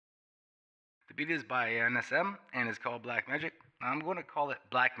beat is by NSM and is called Black Magic. I'm going to call it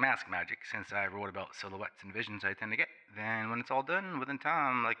Black Mask Magic since I wrote about silhouettes and visions I tend to get. Then when it's all done, within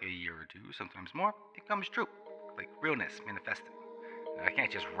time, like a year or two, sometimes more, it comes true. Like Realness Manifesting. I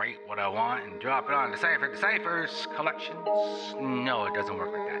can't just write what I want and drop it on Decipher's collections. No, it doesn't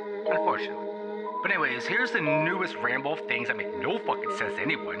work like that, unfortunately. But anyways, here's the newest ramble of things that make no fucking sense to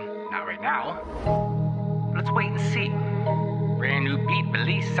anyone. Not right now. Let's wait and see. Brand new beat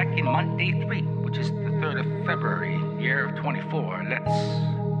released second month, day 3, which is the 3rd of February, year of 24.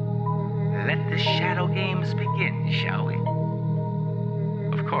 Let the shadow games begin, shall we?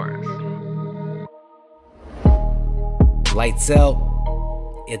 Of course. Lights out.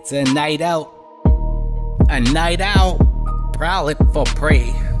 It's a night out. A night out. Prowling for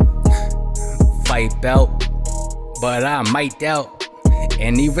prey. Fight belt. But I might doubt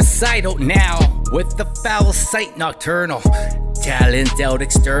any recital now. With the foul sight nocturnal. Talent out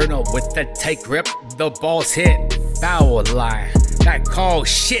external. With the tight grip, the balls hit. Foul line. That call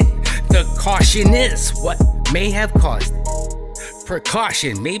shit. The caution is what may have caused it.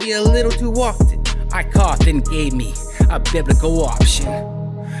 Precaution, maybe a little too often. I coughed and gave me a biblical option.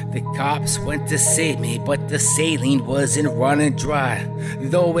 The cops went to save me, but the saline wasn't running dry.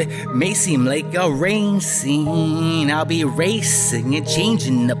 Though it may seem like a rain scene, I'll be racing and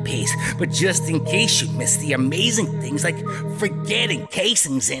changing the pace. But just in case you missed the amazing things like forgetting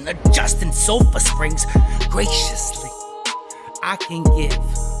casings and adjusting sofa springs, graciously I can give.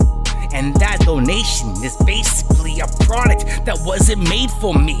 And that donation is basically a product that wasn't made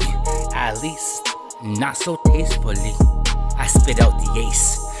for me. At least, not so tastefully. I spit out the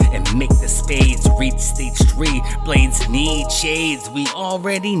ace and make the spades reach stage 3. Blades need shades. We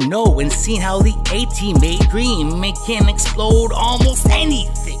already know and seen how the A-team made green. It can explode almost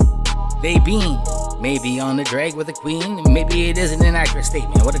anything. They beam. Maybe on the drag with a queen. Maybe it isn't an accurate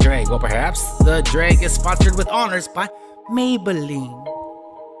statement. What a drag. Well, perhaps the drag is sponsored with honors by Maybelline.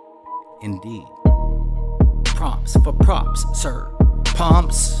 Indeed. Prompts for props, sir.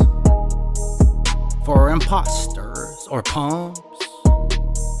 Pumps for imposters, or pumps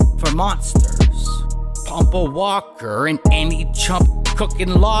for monsters. Pump a walker and any chump cooking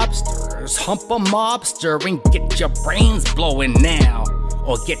lobsters. Hump a mobster and get your brains blowing now,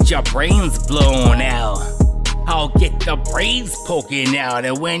 or get your brains blown out. I'll get the braids poking out,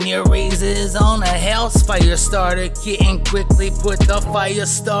 and when your razor's on a house fire starter kit, and quickly put the fire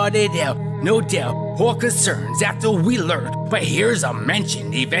started out. No doubt, or concerns after we learned, but here's a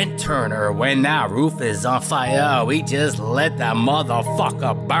mentioned event turner. When that roof is on fire, we just let that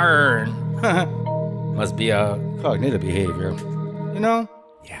motherfucker burn. Must be a cognitive behavior, you know?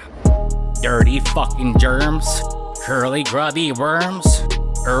 Yeah. Dirty fucking germs, curly grubby worms.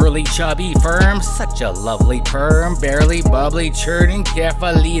 Early chubby firm, such a lovely perm, barely bubbly churning,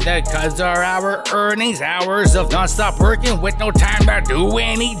 carefully the cuds are our earnings, hours of non-stop working with no time to do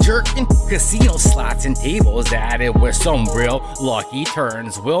any jerking. Casino slots and tables added with some real lucky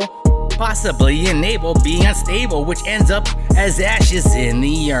turns will possibly enable being unstable, which ends up as ashes in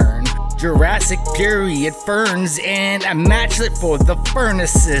the urn. Jurassic period ferns and a matchlet for the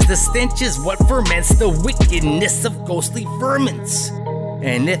furnaces. The stench is what ferments the wickedness of ghostly ferments.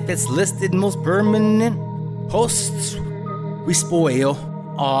 And if it's listed most permanent hosts, we spoil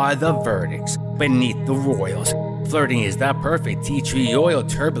are the verdicts beneath the royals. Flirting is the perfect tea tree oil.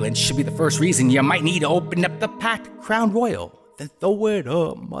 Turbulence should be the first reason you might need to open up the packed Crown Royal. Then throw it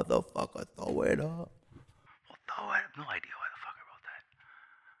up, motherfucker, throw it up. Well, though I have no idea why the fuck I wrote that.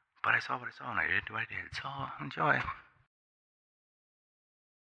 But I saw what I saw and I did what I did. So enjoy.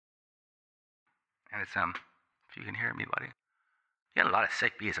 And it's if you can hear me, buddy. You had a lot of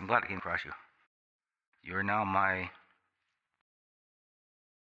sick beats. I'm glad I came across you. You're now my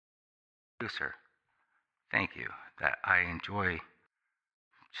producer. Thank you. That I enjoy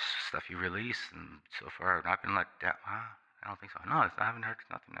stuff you release, and so far I've not been let down. I don't think so. No, I haven't heard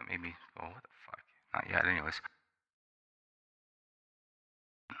nothing that made me go, what the fuck? Not yet, anyways.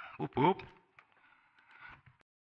 Whoop whoop.